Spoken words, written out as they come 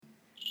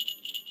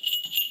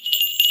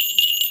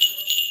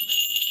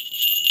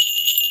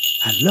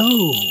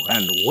Hello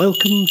and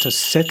welcome to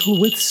Settle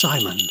with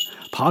Simon,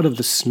 part of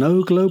the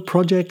Snowglobe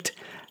Project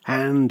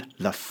and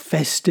the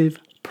Festive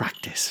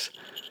Practice.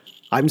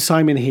 I'm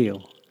Simon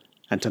Heale,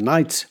 and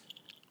tonight's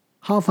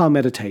half-hour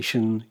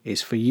meditation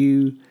is for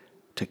you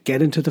to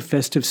get into the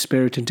festive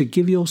spirit and to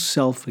give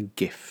yourself a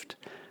gift.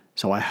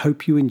 So I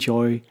hope you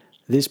enjoy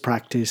this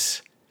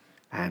practice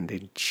and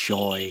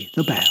enjoy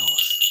the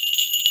bells.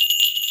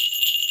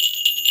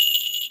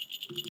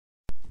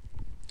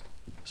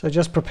 So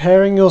just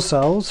preparing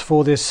yourselves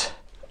for this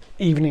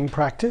evening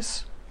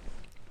practice,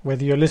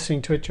 whether you're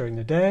listening to it during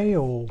the day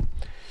or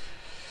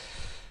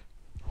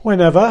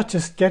whenever,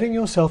 just getting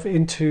yourself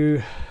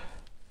into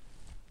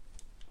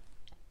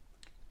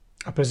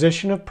a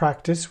position of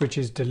practice which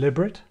is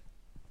deliberate,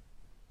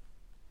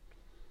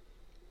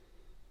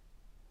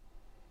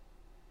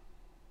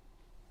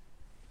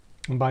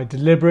 and by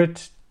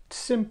deliberate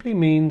simply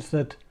means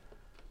that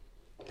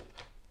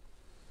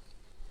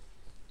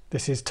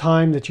this is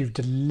time that you've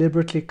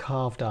deliberately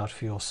carved out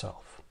for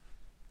yourself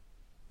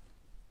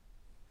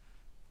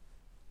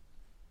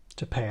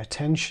to pay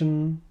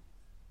attention,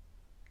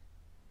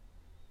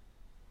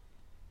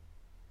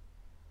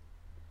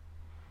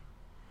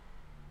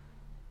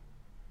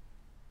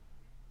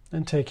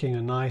 and taking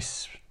a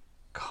nice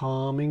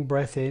calming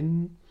breath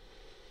in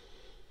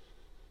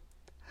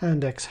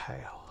and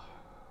exhale.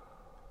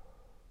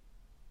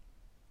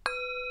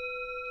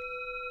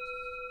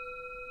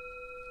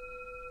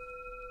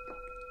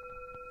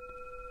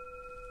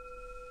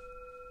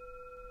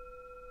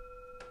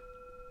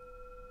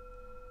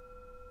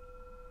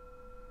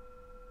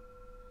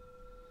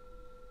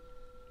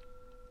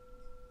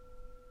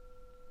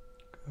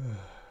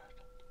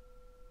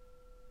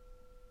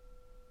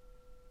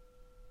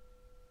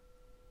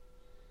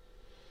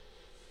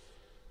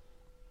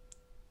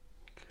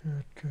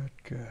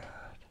 Good.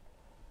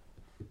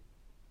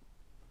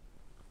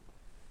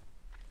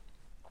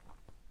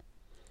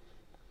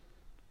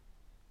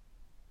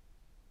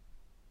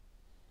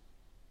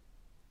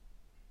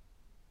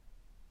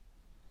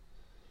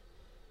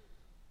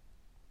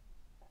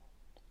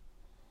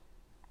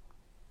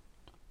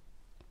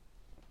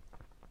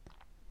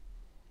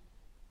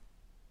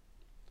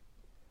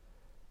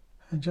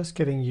 And just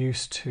getting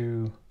used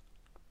to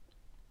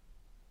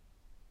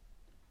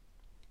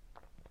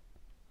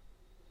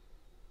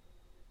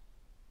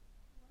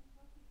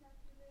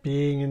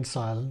being in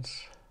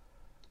silence,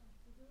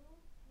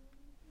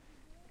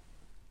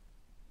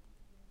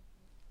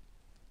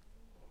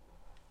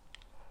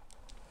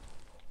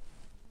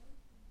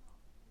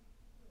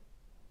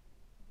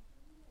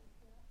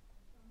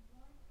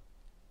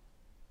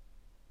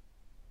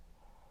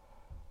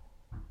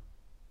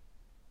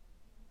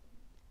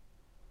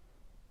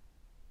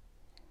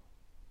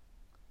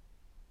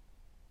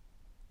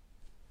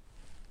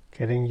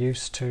 getting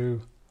used to,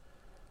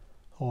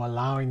 or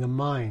allowing the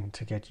mind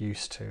to get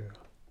used to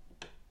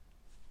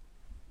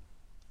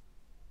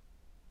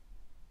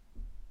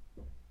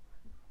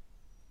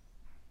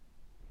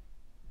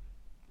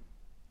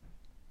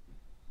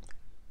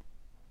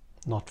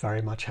not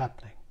very much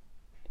happening,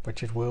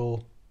 which it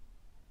will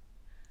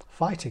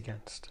fight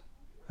against.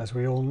 As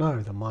we all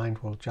know, the mind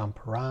will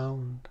jump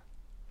around,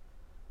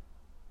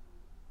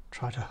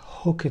 try to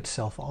hook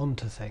itself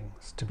onto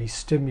things, to be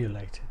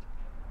stimulated.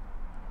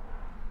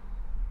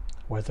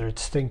 Whether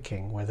it's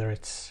thinking, whether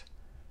it's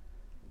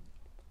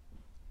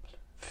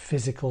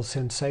physical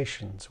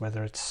sensations,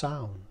 whether it's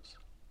sounds.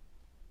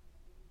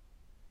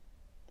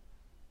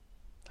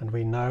 And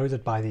we know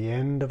that by the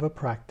end of a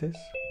practice,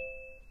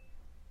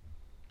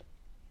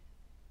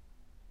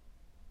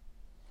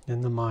 then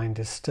the mind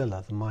is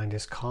stiller, the mind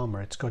is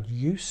calmer. It's got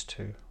used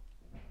to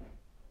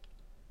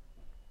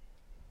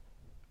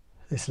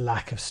this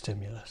lack of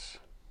stimulus.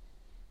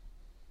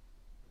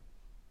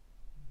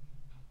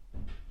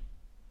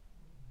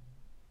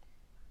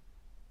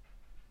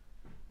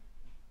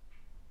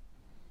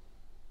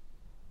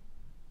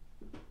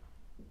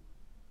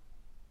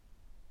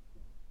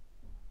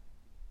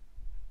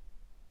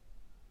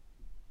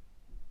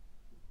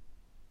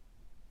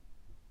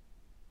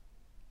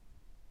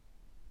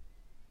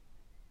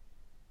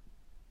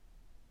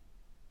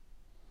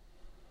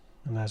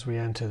 And as we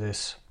enter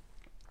this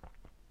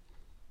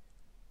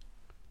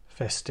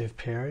festive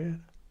period,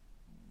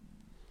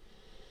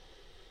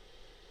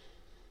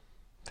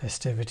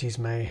 festivities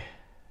may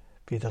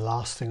be the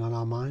last thing on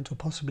our mind, or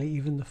possibly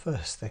even the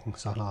first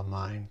things on our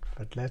mind.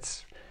 But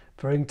let's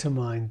bring to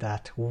mind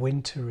that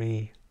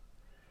wintry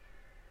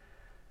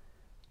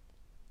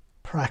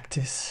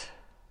practice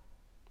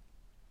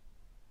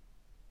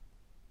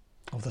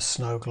of the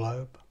snow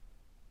globe.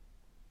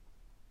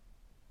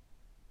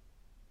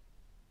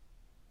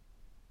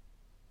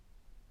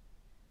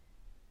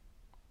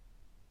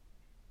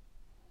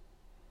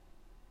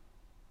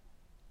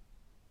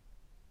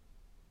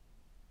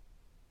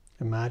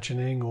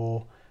 Imagining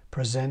or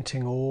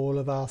presenting all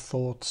of our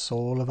thoughts,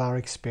 all of our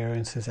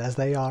experiences as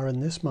they are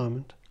in this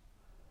moment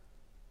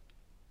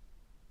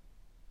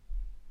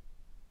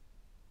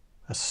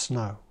as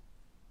snow,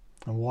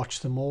 and watch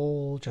them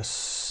all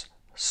just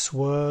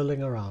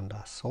swirling around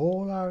us,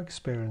 all our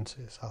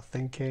experiences, our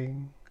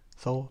thinking,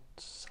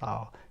 thoughts,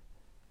 our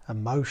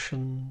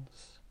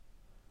emotions,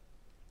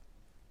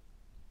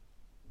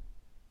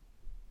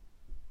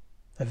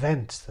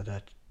 events that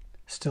are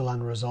still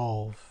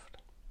unresolved,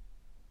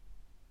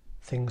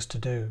 things to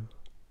do.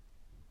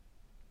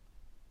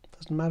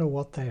 Doesn't matter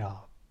what they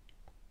are.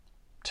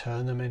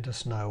 Turn them into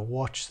snow.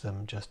 Watch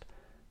them just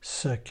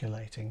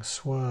circulating,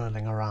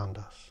 swirling around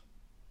us.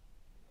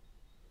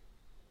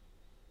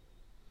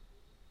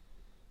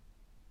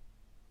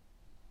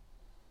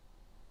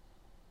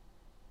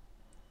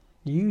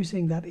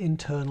 Using that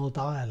internal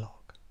dialogue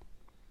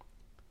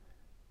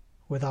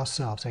with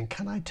ourselves, saying,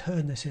 can I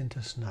turn this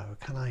into snow?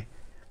 Can I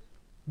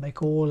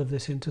make all of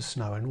this into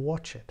snow and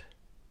watch it?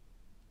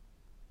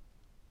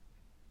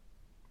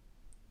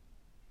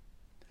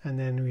 And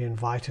then we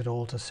invite it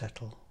all to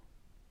settle.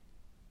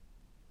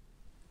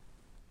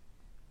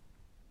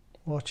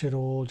 Watch it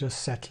all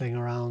just settling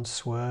around,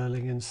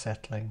 swirling and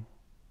settling.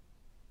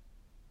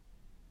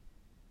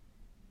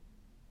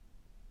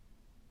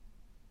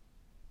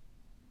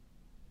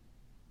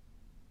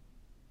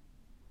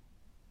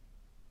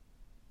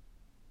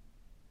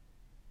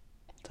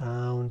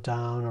 Down,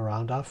 down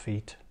around our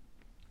feet.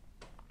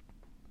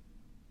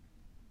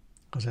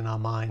 Because in our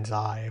mind's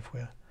eye, if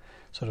we're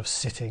sort of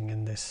sitting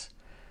in this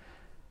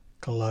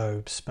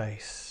globe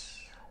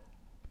space,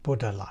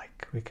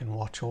 Buddha-like, we can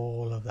watch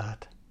all of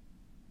that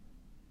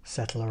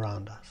settle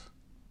around us.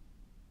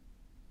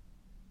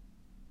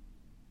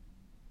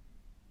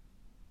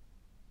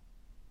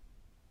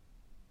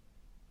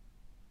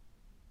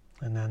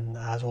 And then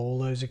as all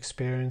those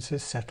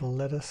experiences settle,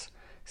 let us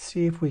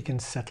see if we can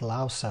settle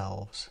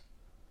ourselves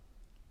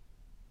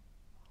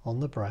on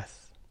the breath.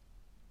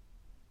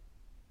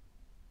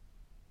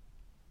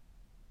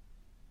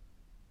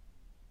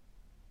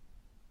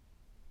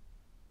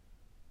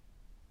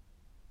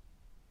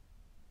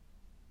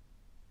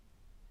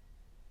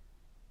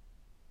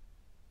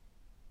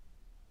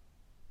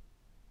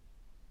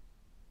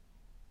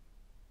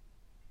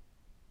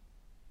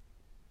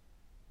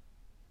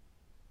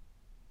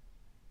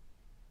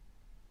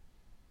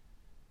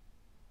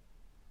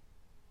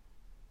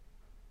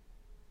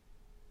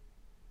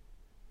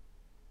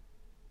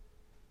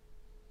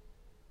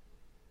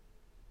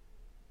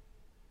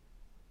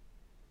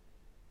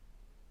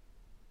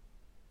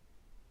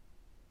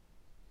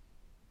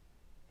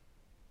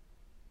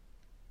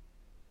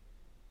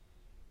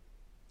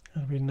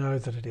 And we know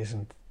that it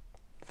isn't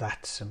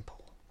that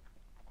simple.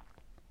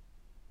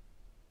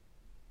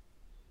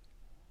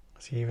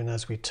 So even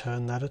as we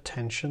turn that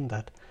attention,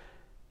 that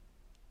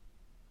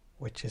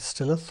which is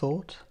still a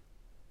thought,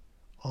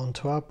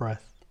 onto our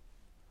breath,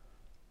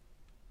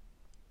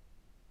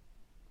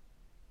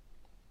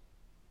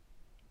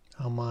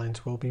 our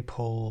minds will be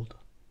pulled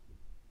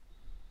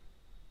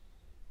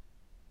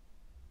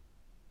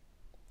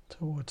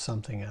towards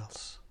something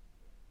else.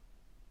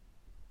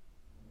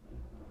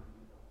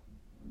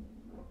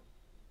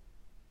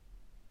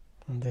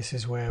 And this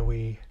is where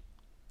we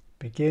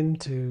begin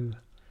to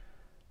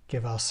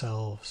give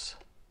ourselves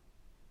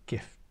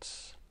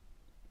gifts,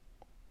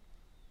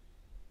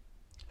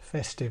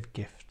 festive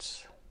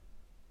gifts.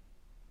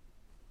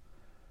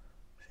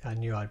 I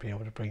knew I'd be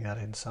able to bring that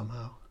in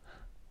somehow.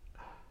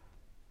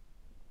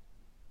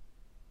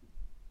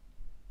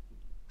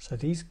 So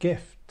these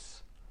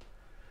gifts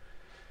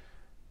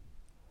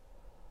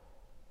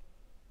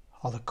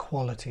are the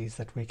qualities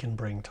that we can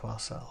bring to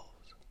ourselves.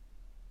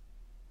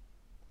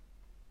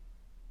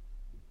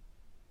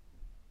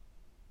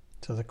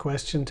 So the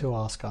question to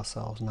ask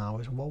ourselves now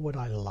is, what would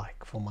I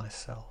like for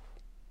myself?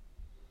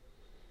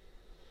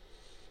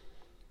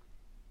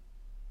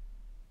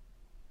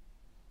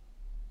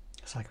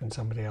 It's like when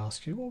somebody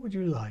asks you, what would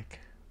you like?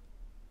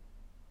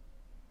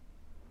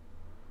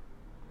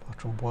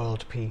 Apart from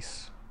world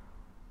peace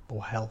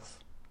or health.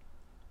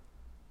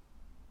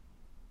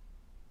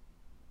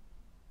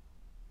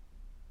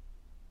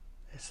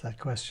 It's that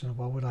question of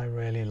what would I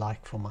really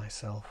like for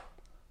myself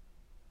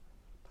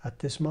at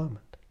this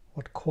moment?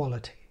 What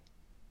quality?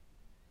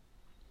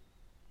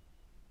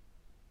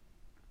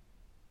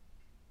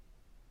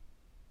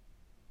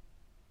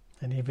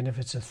 And even if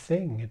it's a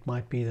thing, it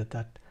might be that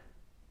that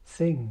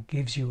thing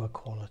gives you a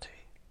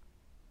quality.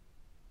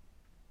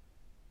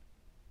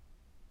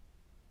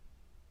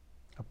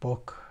 A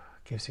book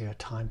gives you a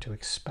time to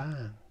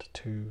expand,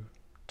 to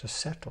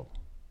settle,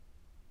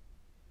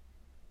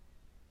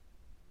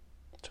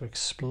 to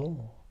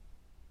explore,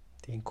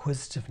 the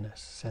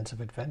inquisitiveness, sense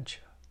of adventure,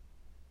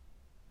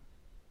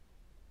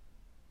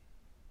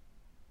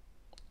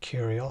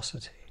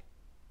 curiosity.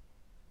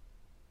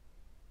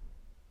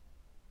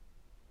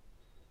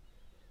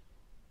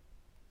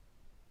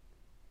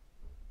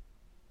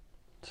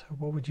 So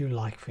what would you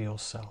like for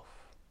yourself?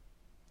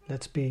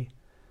 Let's be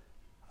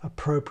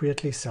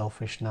appropriately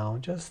selfish now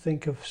and just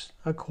think of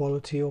a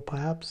quality or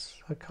perhaps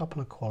a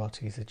couple of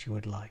qualities that you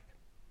would like.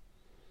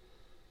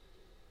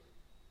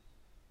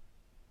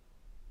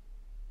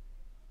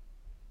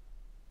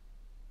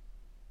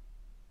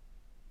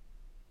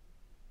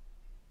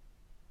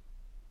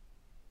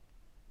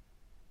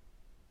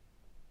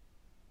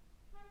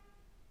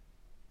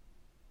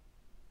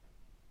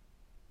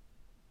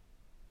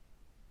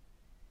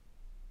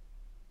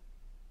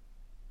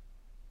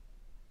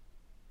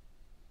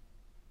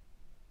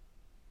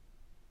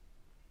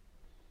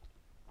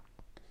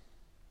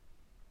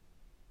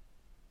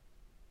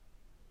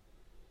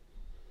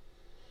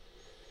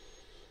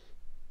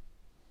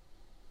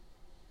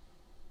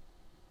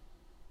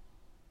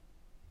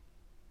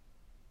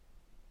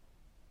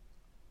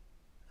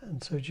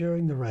 And so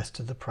during the rest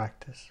of the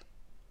practice,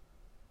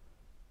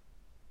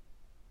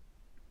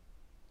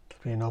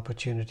 there'll be an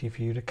opportunity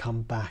for you to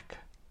come back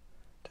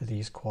to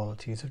these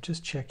qualities of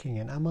just checking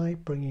in. Am I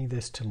bringing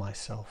this to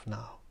myself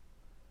now?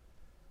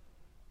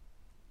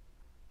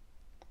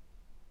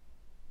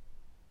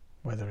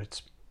 Whether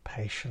it's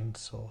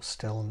patience or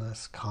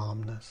stillness,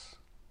 calmness.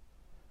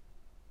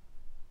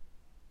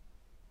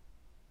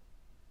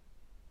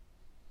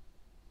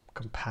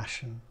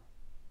 Compassion.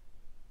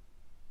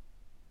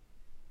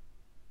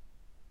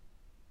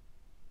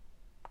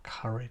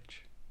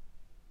 Courage.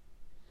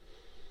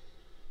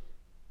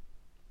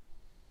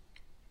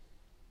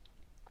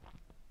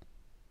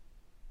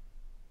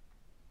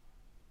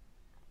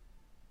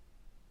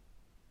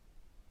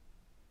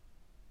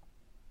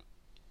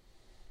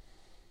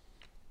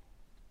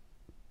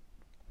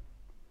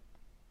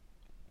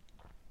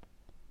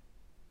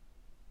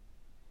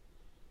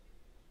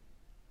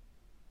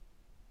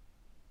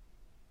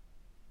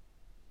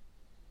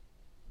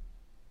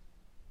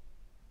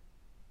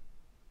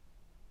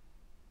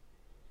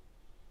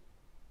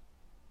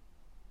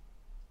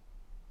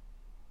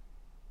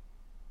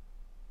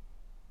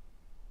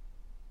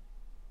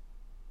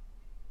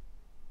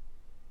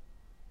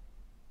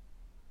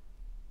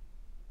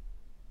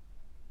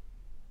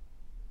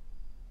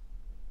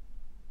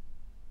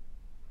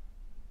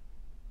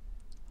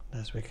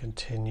 As we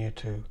continue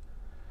to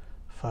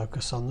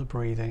focus on the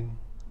breathing,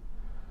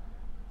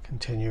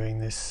 continuing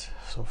this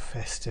sort of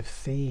festive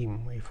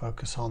theme, we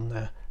focus on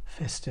the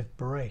festive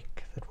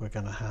break that we're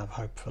going to have,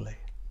 hopefully.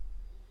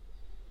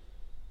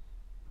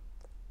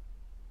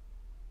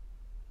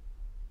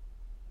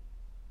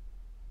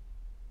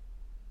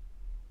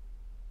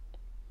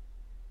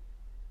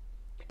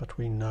 But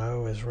we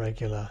know as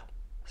regular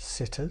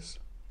sitters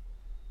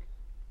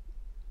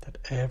that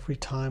every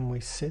time we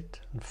sit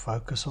and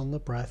focus on the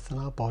breath and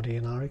our body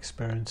and our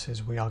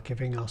experiences, we are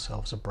giving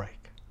ourselves a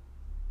break.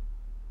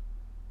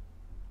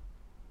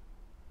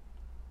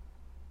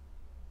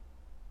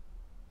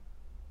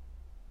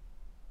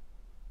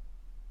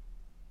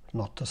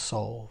 Not to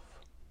solve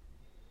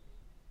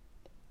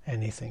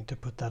anything, to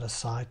put that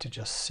aside, to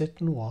just sit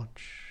and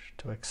watch,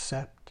 to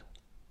accept,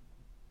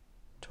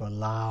 to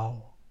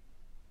allow.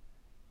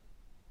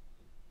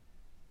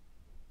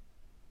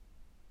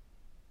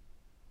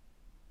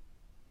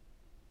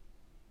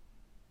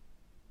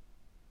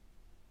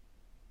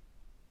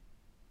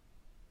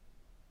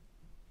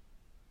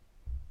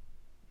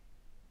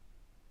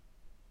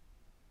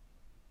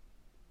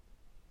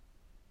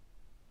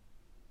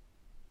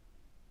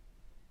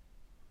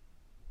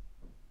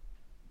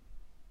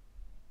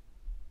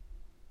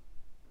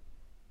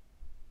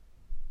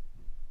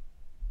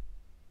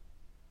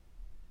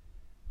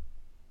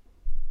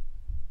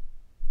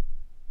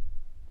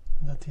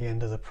 At the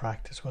end of the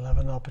practice, we'll have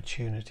an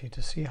opportunity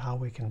to see how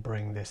we can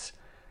bring this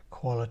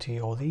quality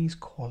or these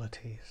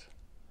qualities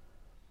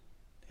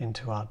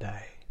into our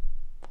day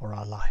or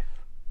our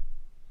life.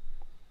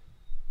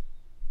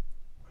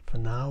 But for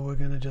now, we're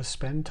going to just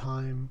spend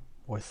time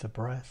with the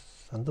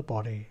breath and the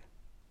body,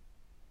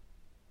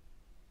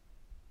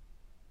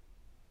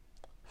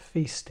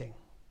 feasting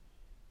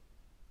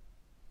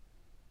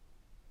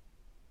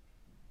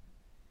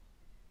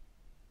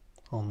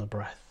on the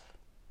breath.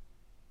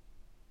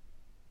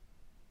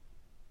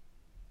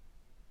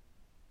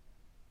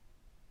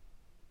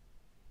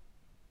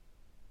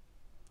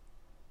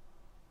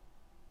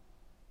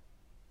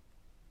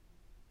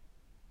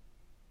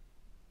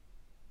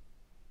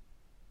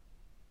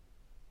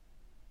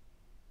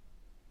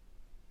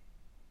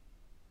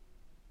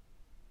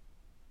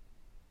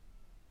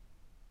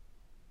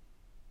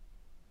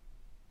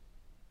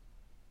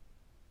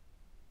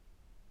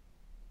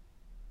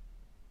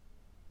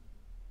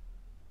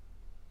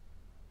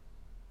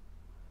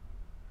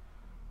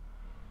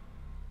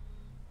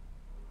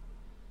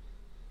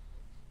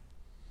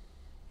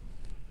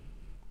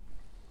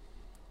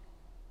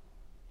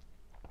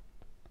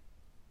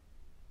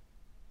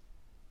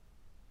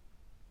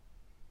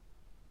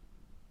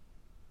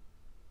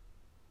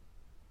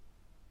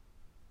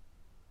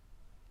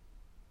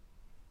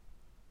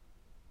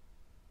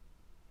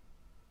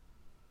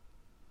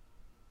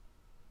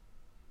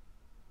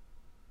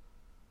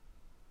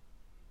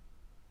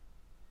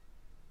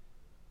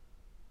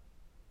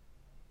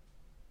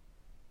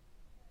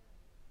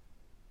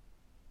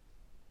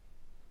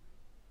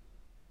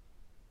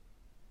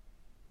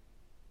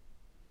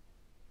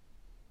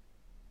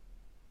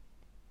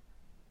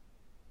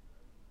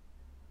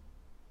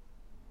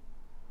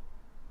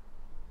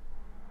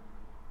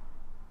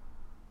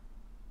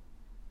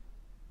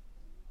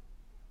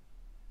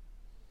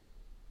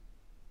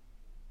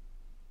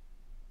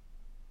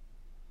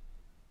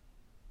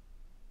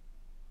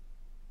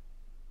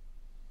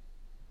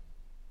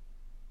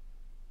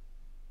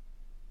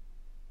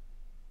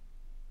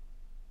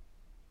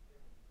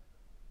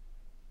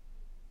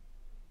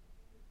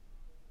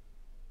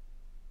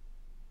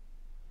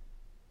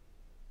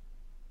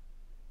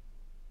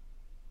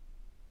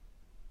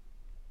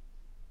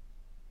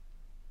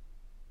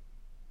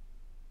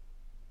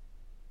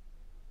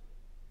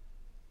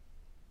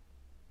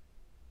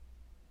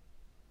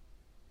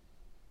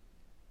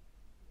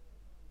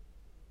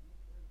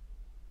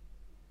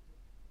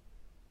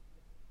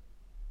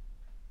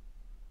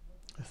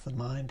 if the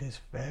mind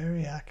is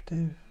very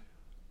active,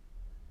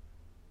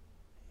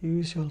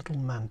 use your little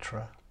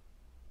mantra.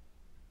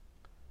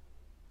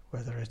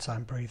 Whether it's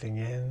I'm breathing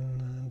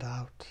in and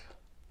out,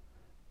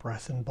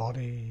 breath and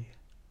body,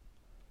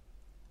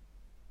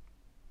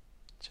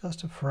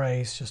 just a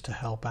phrase just to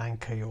help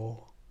anchor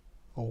your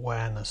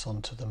awareness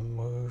onto the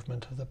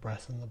movement of the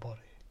breath and the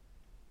body.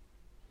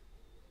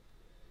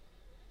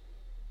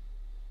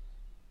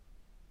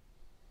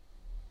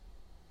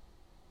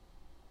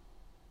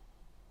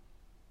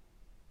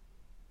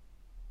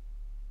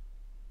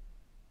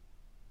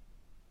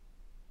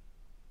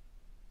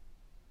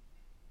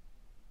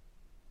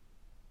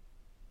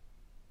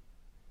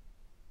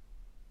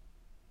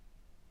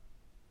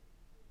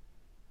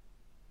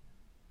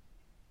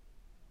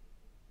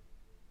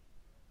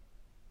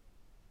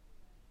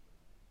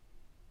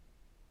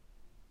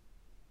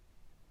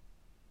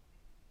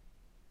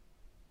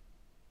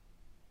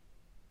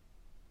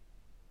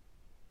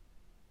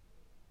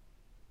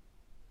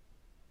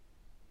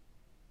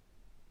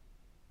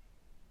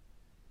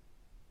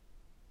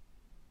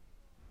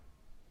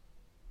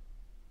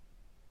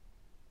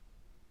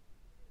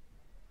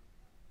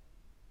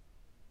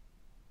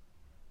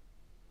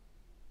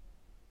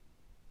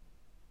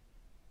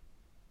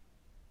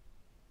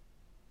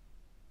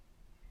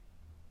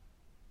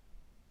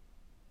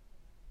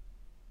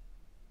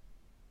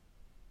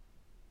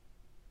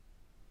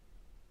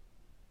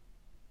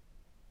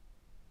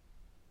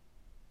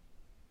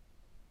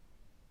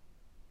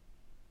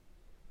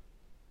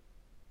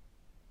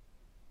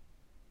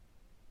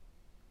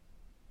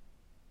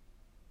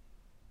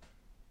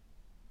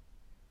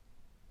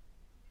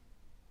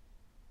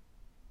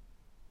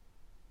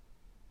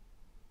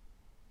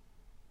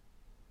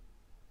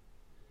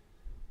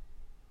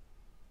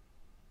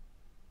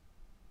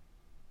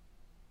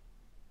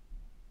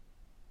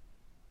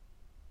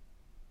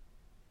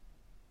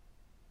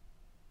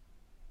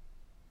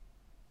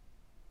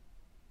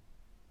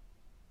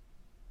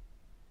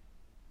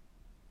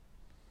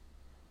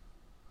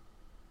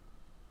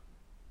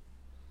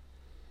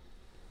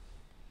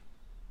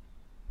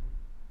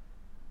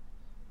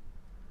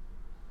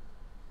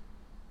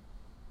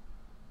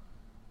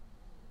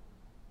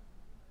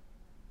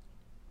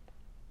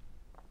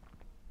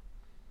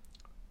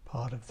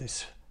 Part of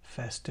this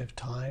festive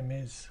time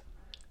is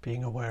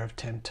being aware of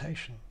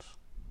temptations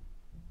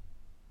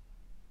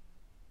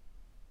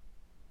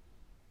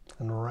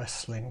and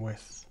wrestling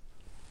with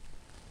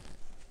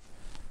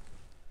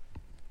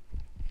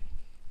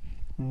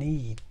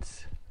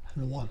needs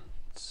and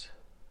wants.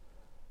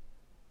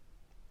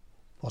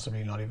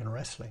 Possibly not even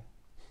wrestling.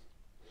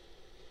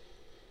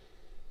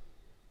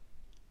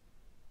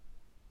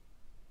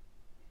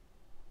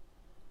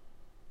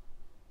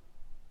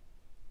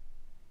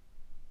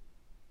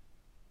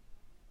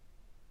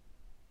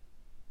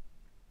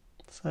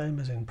 Same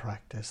as in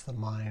practice, the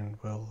mind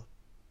will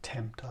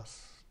tempt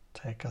us,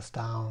 take us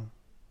down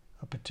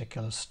a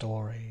particular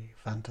story,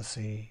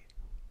 fantasy,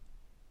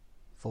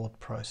 thought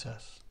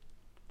process.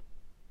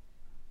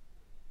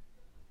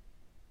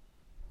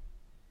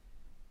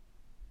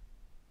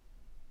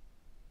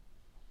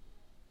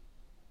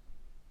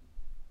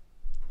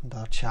 And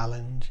our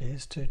challenge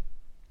is to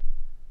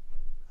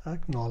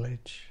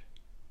acknowledge,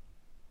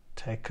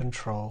 take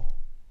control,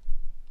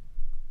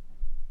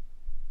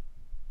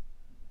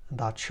 and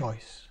our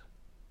choice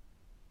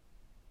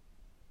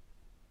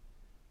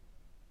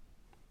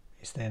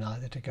is then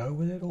either to go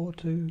with it or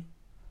to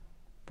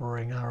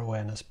bring our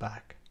awareness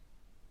back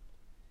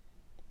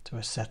to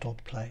a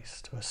settled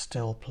place, to a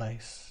still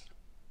place.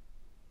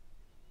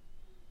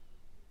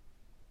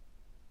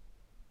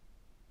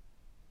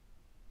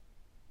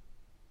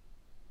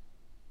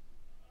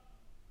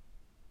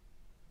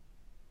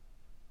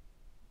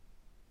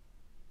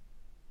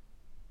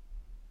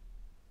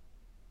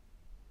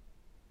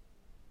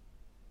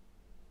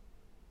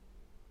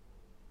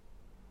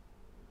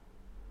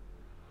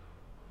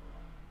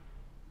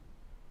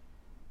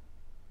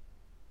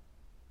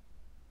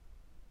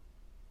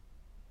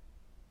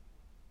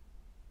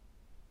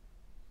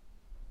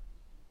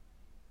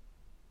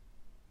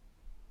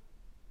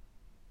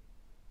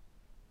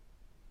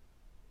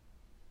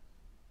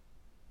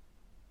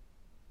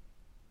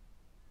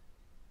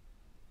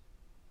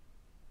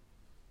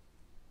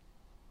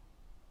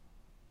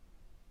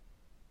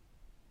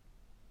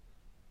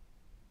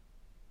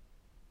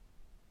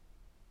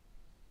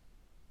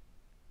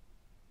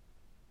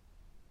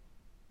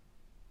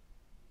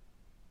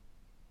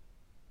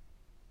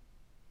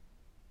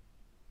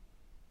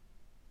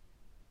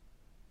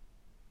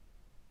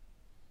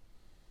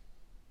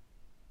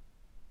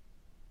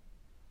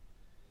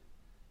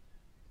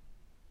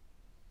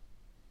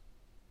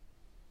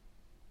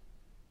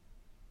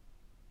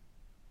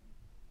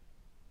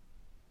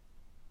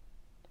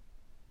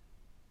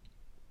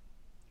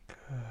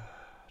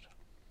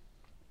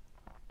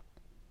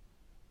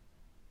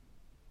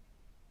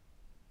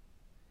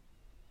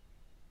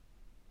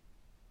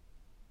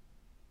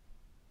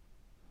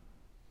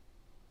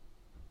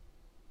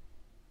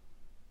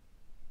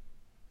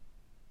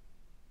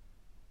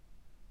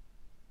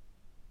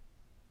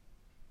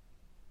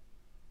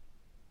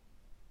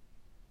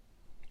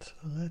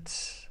 So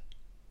let's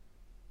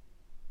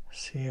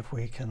see if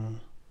we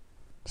can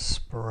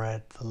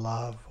spread the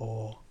love,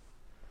 or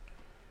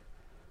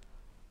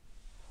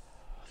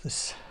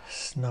this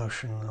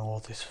notion,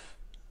 or this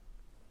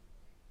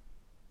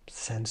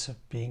sense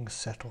of being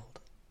settled.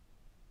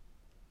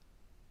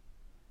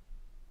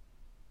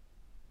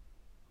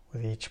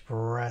 With each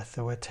breath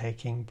that we're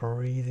taking,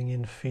 breathing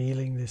in,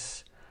 feeling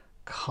this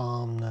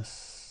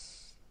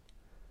calmness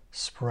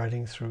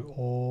spreading through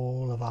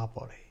all of our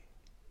body.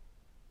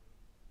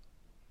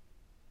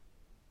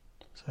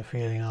 So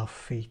feeling our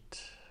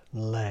feet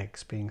and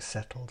legs being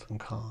settled and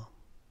calm.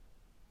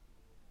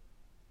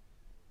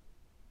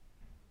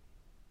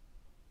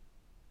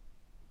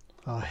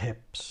 Our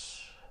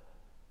hips,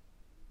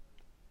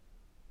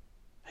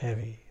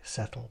 heavy,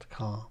 settled,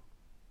 calm.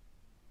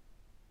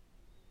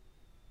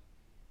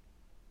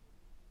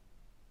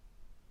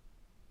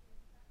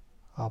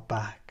 Our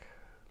back,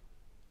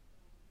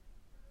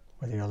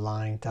 whether you're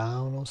lying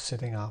down or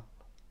sitting up.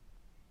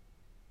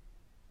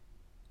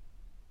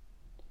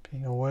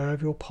 Being aware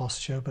of your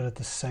posture, but at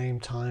the same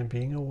time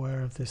being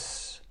aware of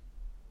this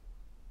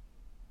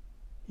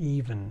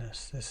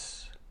evenness,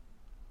 this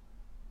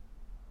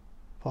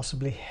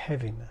possibly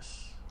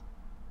heaviness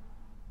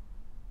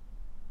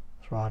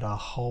throughout our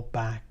whole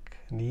back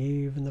and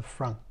even the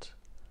front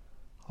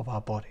of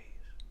our bodies.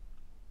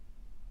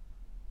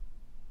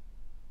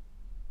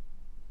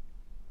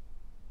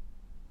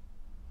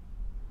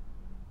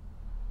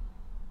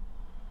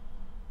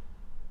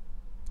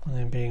 And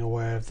then being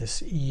aware of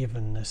this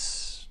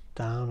evenness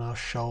down our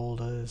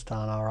shoulders,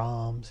 down our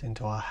arms,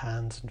 into our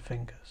hands and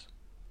fingers.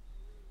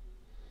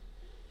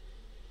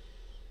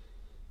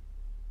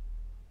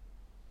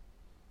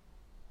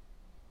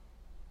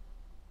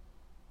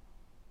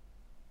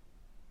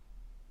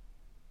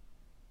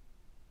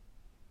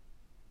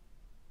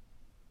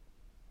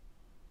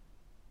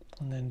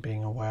 And then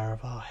being aware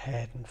of our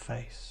head and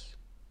face.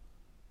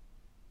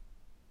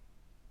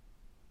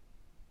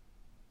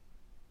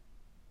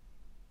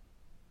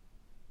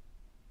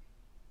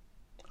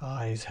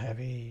 Eyes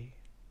heavy,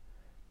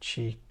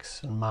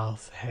 cheeks and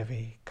mouth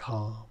heavy,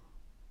 calm.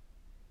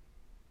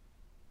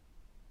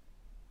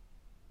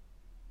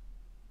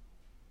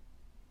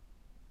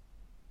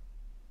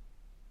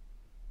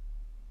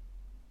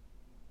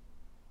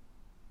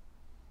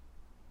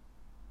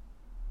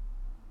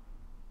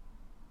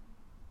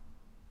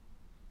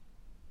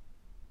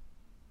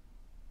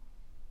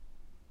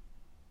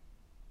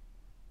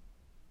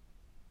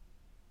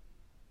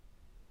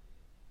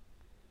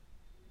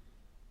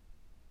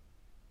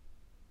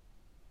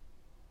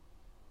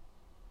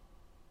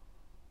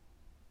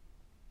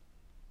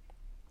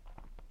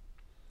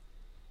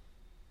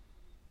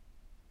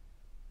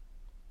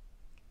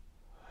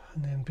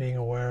 And then being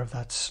aware of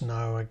that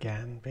snow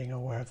again, being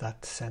aware of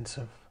that sense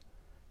of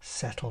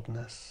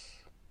settledness.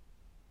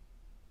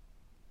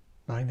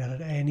 Knowing that at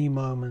any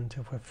moment,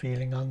 if we're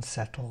feeling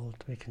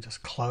unsettled, we can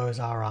just close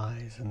our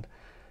eyes and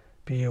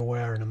be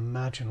aware and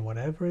imagine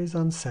whatever is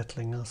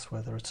unsettling us,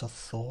 whether it's a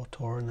thought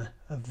or an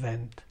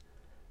event,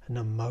 an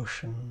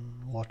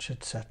emotion, watch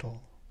it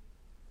settle.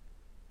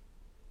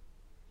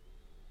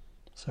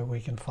 So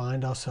we can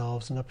find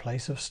ourselves in a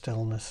place of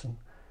stillness and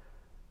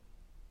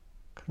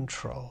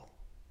control.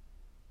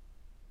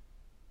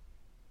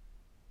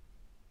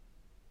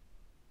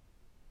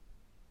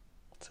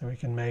 So we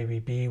can maybe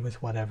be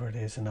with whatever it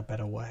is in a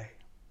better way.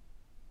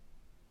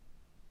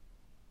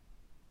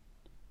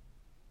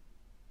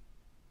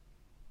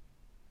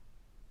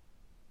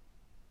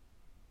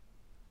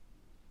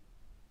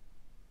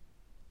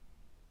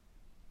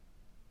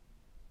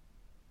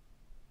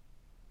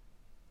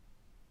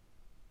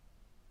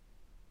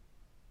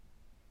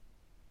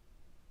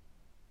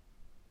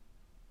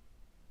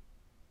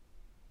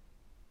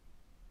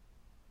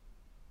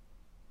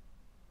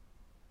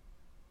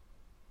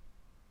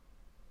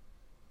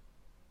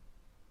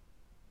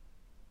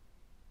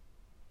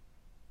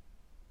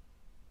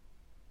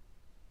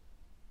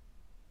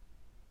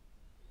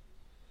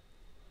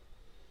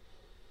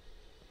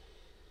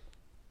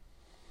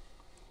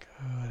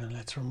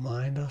 Let's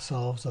remind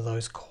ourselves of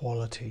those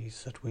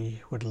qualities that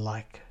we would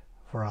like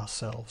for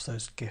ourselves,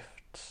 those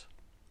gifts.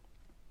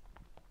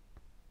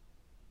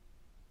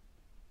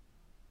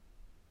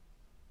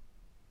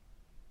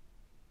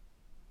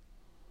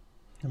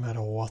 No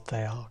matter what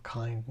they are,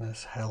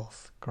 kindness,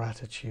 health,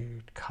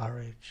 gratitude,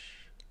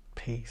 courage,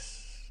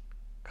 peace,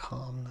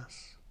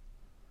 calmness.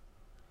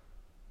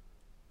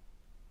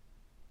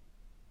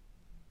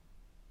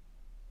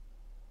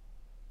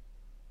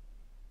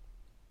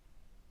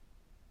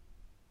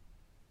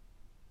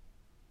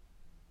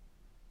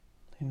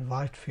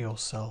 Invite for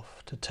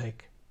yourself to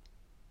take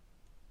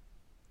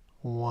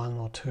one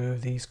or two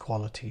of these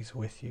qualities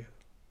with you.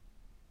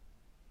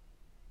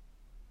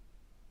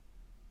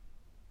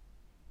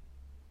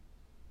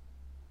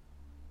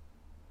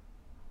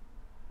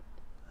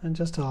 And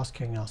just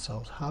asking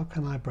ourselves, how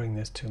can I bring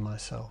this to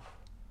myself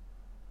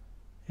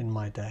in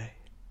my day?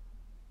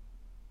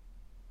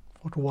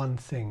 What one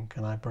thing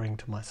can I bring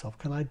to myself,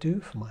 can I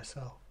do for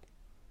myself?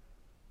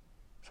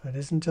 So it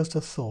isn't just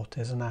a thought,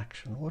 there's an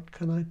action. What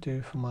can I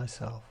do for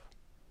myself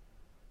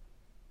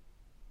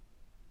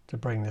to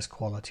bring this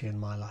quality in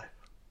my life?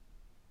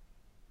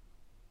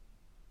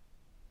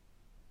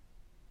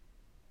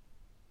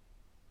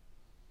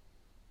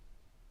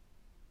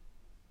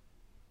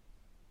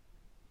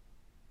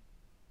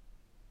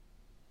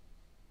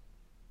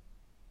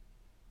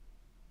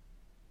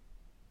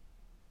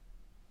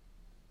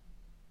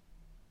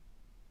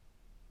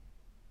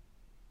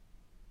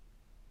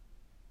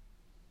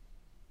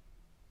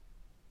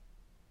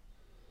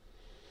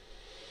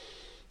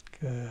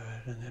 Good,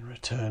 and then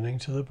returning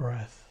to the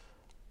breath.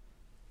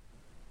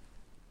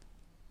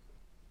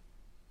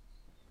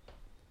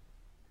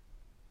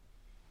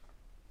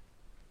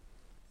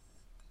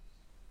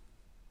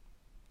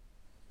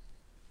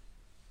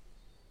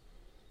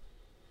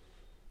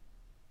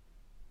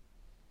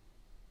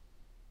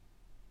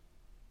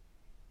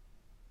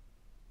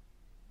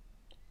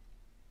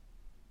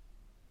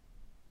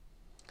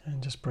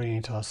 And just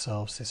bringing to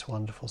ourselves this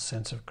wonderful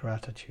sense of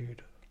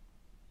gratitude.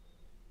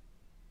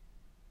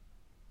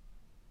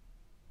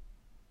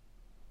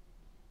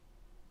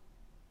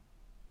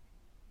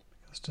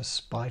 Because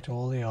despite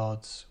all the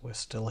odds, we're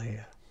still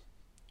here.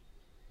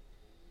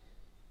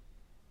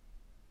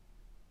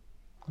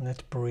 And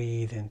let's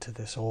breathe into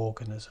this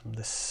organism,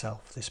 this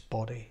self, this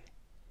body,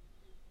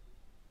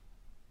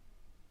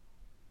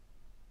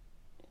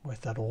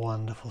 with that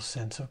wonderful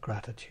sense of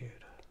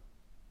gratitude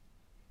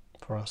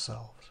for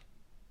ourselves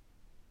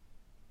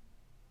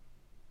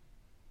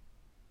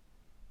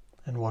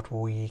and what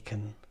we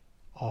can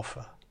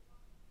offer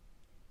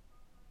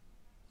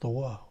the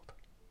world.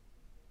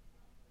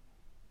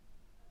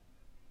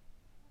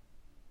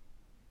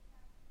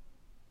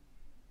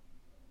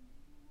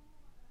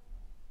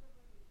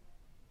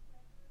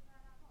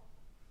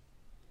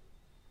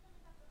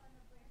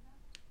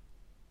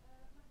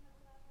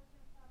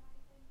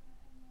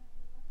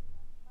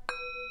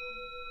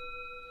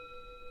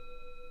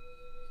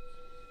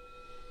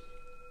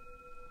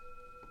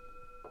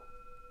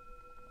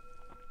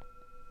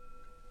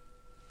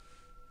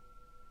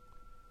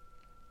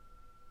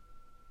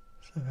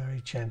 So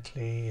very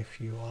gently, if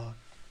you are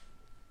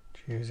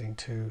choosing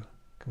to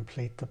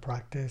complete the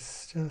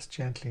practice, just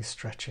gently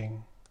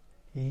stretching,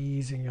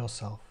 easing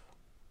yourself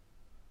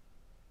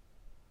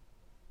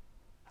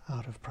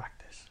out of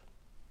practice.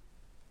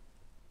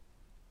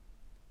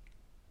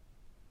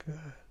 Good.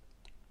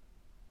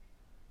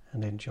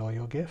 And enjoy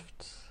your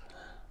gifts.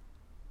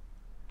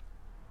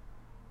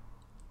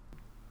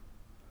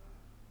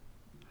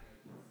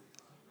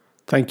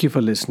 Thank you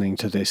for listening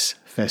to this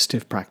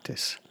festive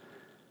practice.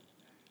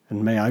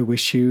 And may I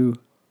wish you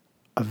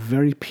a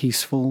very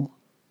peaceful,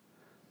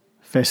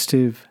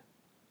 festive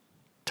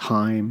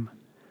time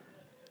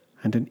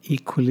and an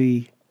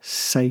equally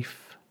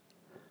safe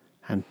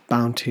and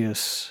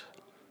bounteous,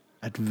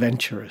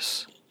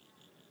 adventurous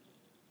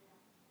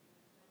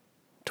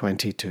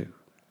 22.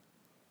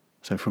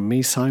 So from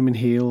me, Simon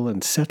Heale,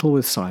 and Settle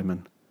with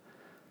Simon,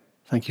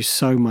 thank you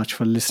so much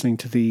for listening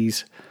to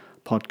these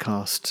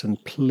podcasts,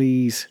 and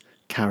please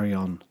carry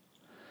on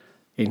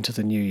into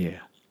the new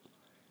year.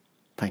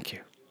 Thank you.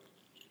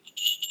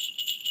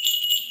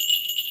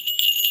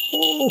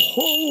 Ho,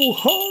 ho,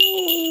 ho!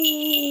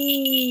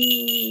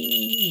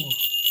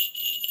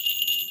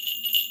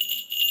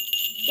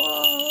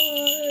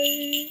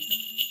 Bye!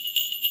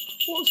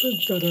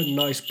 Wasn't that a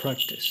nice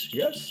practice?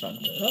 Yes,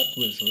 Santa, that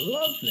was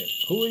lovely.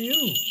 Who are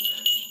you?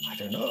 I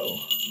don't know.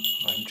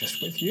 I'm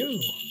just with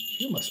you.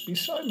 You must be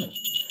Simon.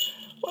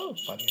 Well,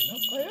 funny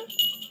enough, I am.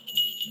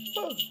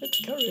 Well, let's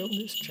carry on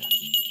this chat.